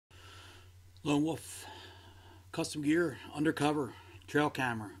Lone Wolf, custom gear, undercover, trail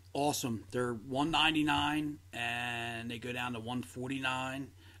camera, awesome. They're $199 and they go down to $149,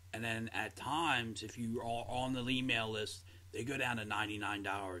 and then at times, if you are on the email list, they go down to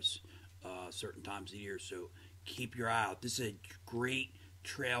 $99 certain times of the year. So keep your eye out. This is a great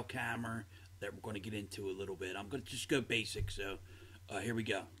trail camera that we're going to get into a little bit. I'm going to just go basic. So here we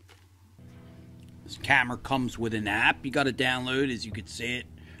go. This camera comes with an app you got to download, as you can see it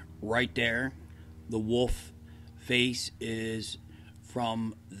right there. The wolf face is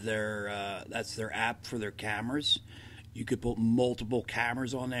from their that's their app for their cameras. You could put multiple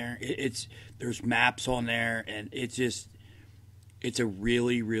cameras on there. There's maps on there, and it's a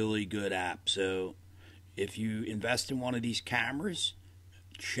really good app. So if you invest in one of these cameras,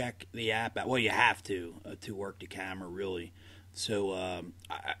 check the app out. Well, you have to work the camera, really. So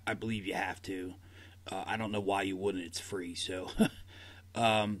I believe you have to. I don't know why you wouldn't. It's free. So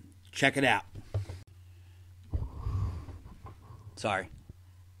check it out. Sorry.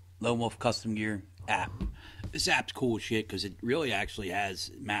 Lone Wolf Custom Gear app. This app's cool as shit because it really actually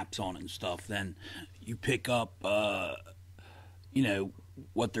has maps on it and stuff. Then you pick up, you know,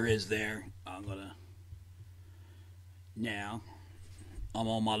 what there is there. Now, I'm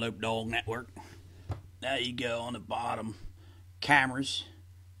on my Lope Dog network. There you go on the bottom. Cameras,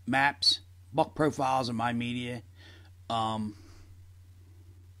 maps, buck profiles in my media. Now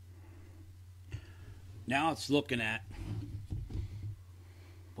it's looking at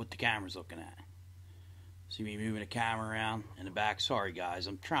what the camera's looking at. See me moving the camera around in the back. Sorry guys,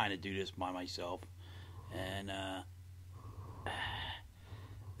 I'm trying to do this by myself. And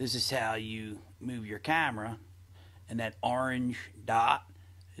this is how you move your camera. And that orange dot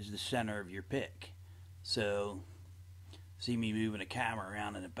is the center of your pick. So see me moving the camera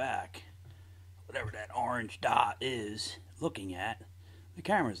around in the back. Whatever that orange dot is looking at, the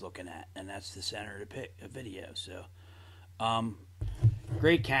camera's looking at, and that's the center of the pick, a video. So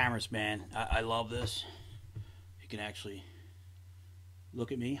great cameras, man. I love this. You can actually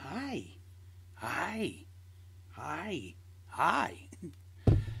look at me. Hi.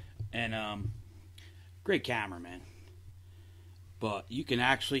 And great camera, man. But you can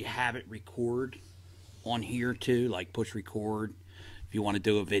actually have it record on here too, like push record. If you want to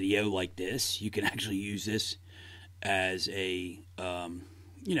do a video like this, you can actually use this as a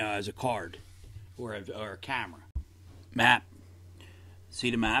you know, as a card or a camera. Map. See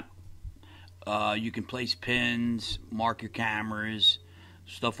the map? You can place pins, mark your cameras,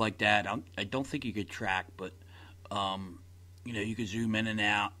 stuff like that. I don't think you could track, but you know, you can zoom in and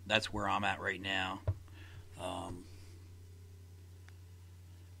out. That's where I'm at right now.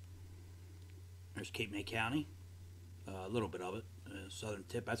 There's Cape May County, a little bit of it, southern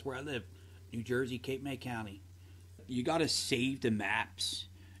tip. That's where I live, New Jersey, Cape May County. You got to save the maps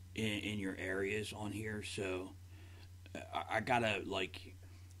in your areas on here, so I gotta like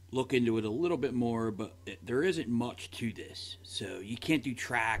look into it a little bit more, but there isn't much to this. So you can't do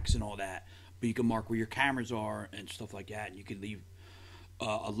tracks and all that, but you can mark where your cameras are and stuff like that, and you can leave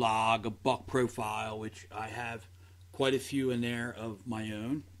a log, a buck profile, which I have quite a few in there of my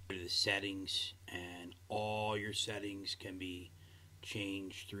own. The settings, and all your settings can be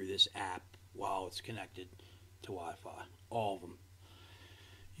changed through this app while it's connected to Wi-Fi. All of them.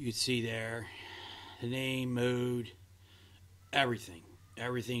 You can see there the name, mode, everything.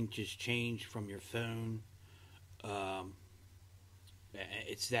 Everything just changed from your phone.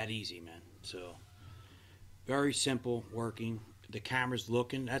 It's that easy, man. So very simple working. The camera's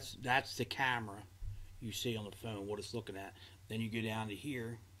looking. That's the camera you see on the phone, what it's looking at. Then you go down to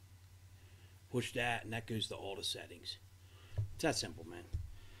here, push that, and that goes to all the settings. It's that simple, man.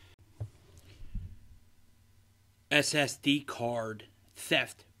 SSD card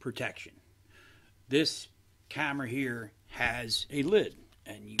theft protection. This camera here has a lid,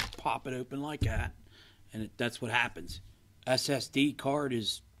 and you pop it open like that, and that's what happens. SSD card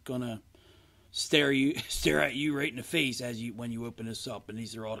is gonna stare at you right in the face when you open this up, and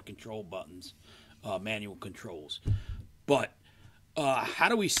these are all the control buttons, manual controls. But how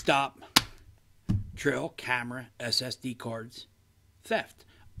do we stop trail camera SSD cards theft?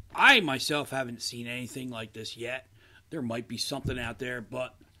 I myself haven't seen anything like this yet. There might be something out there,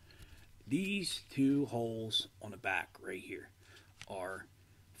 but these two holes on the back right here are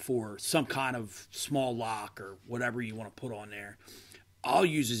for some kind of small lock or whatever you want to put on there. I'll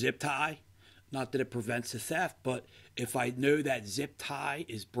use a zip tie. Not that it prevents the theft, but if I know that zip tie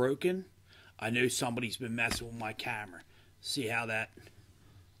is broken, I know somebody's been messing with my camera. See how that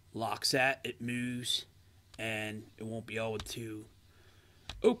locks that? It moves, and it won't be able to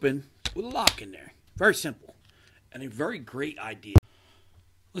open with a lock in there. Very simple, and a very great idea.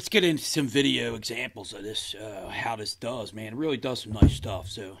 Let's get into some video examples of this, how this does, man. It really does some nice stuff.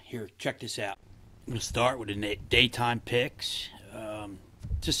 So here, check this out. I'm going to start with the daytime pics.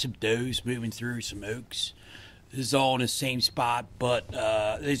 Just some does moving through some oaks. This is all in the same spot, but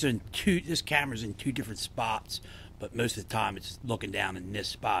this camera's in two different spots, but most of the time it's looking down in this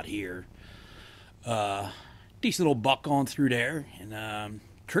spot here. Decent little buck on through there, and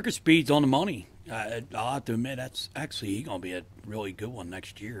trigger speed's on the money. I'll have to admit, that's actually going to be a really good one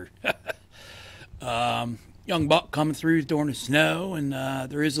next year. Young buck coming through during the snow, and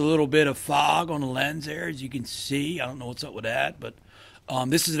there is a little bit of fog on the lens there, as you can see. I don't know what's up with that, but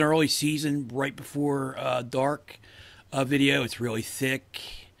this is an early season, right before dark video. It's really thick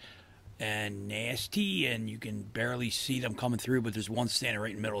and nasty, and you can barely see them coming through, but there's one standing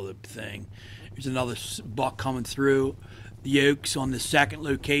right in the middle of the thing. There's another buck coming through the oaks on the second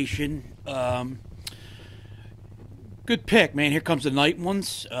location. Good pick, man. Here comes the night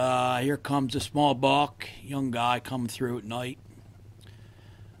ones. Here comes a small buck, young guy coming through at night.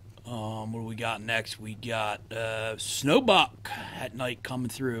 What do we got next? We got snow buck at night coming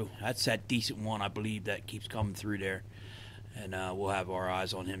through. That's that decent one, I believe, that keeps coming through there, and we'll have our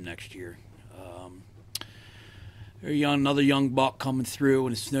eyes on him next year. Another young buck coming through,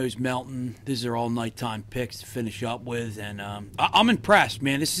 and the snow's melting. These are all nighttime pics to finish up with, and I'm impressed,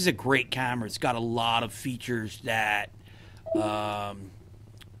 man. This is a great camera. It's got a lot of features that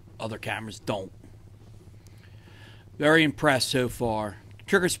other cameras don't. Very impressed so far.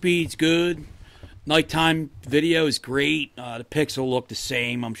 Trigger speed's good. Nighttime video is great. The pics will look the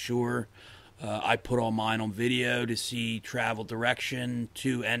same, I'm sure. I put all mine on video to see travel direction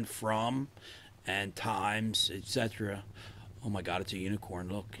to and from, and times, etc. Oh my God, it's a unicorn.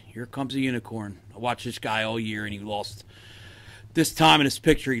 Look, here comes a unicorn. I watched this guy all year, and he lost. This time in this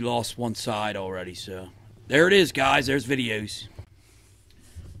picture, he lost one side already. So there it is, guys. There's videos.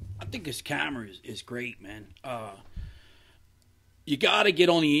 I think this camera is great, man. You got to get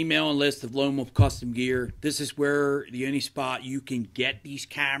on the email list of Lone Wolf Custom Gear. This is where the only spot you can get these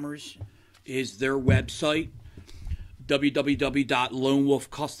cameras is their website,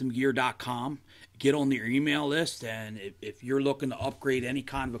 www.lonewolfcustomgear.com. Get on their email list, and if you're looking to upgrade any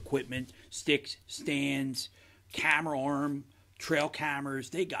kind of equipment, sticks, stands, camera arm, trail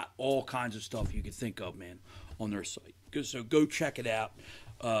cameras, they got all kinds of stuff you can think of, man, on their site. So go check it out.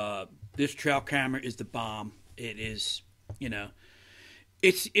 This trail camera is the bomb. It is,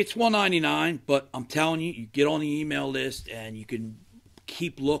 it's $199, but I'm telling you, you get on the email list and you can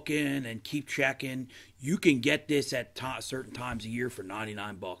keep looking and keep checking. You can get this at certain times a year for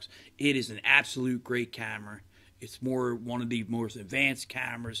 99 bucks. It is an absolute great camera. It's one of the most advanced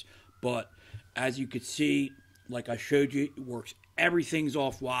cameras, but as you can see, like I showed you, it works. Everything's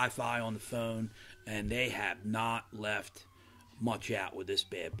off Wi-Fi on the phone, and they have not left much out with this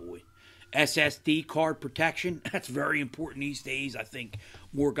bad boy. SSD card protection, that's very important these days. I think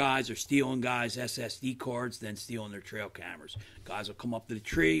more guys are stealing guys' SSD cards than stealing their trail cameras. Guys will come up to the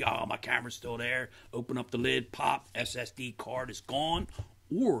tree, oh, my camera's still there, open up the lid, pop, SSD card is gone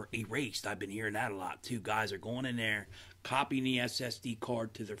or erased. I've been hearing that a lot too. Guys are going in there, copying the SSD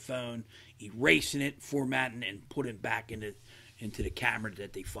card to their phone, erasing it, formatting it, and putting it back into the camera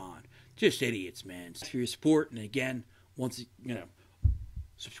that they find. Just idiots, man. Thanks for your support, and again,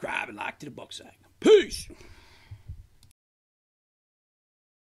 subscribe and like to the Buck Sack. Peace!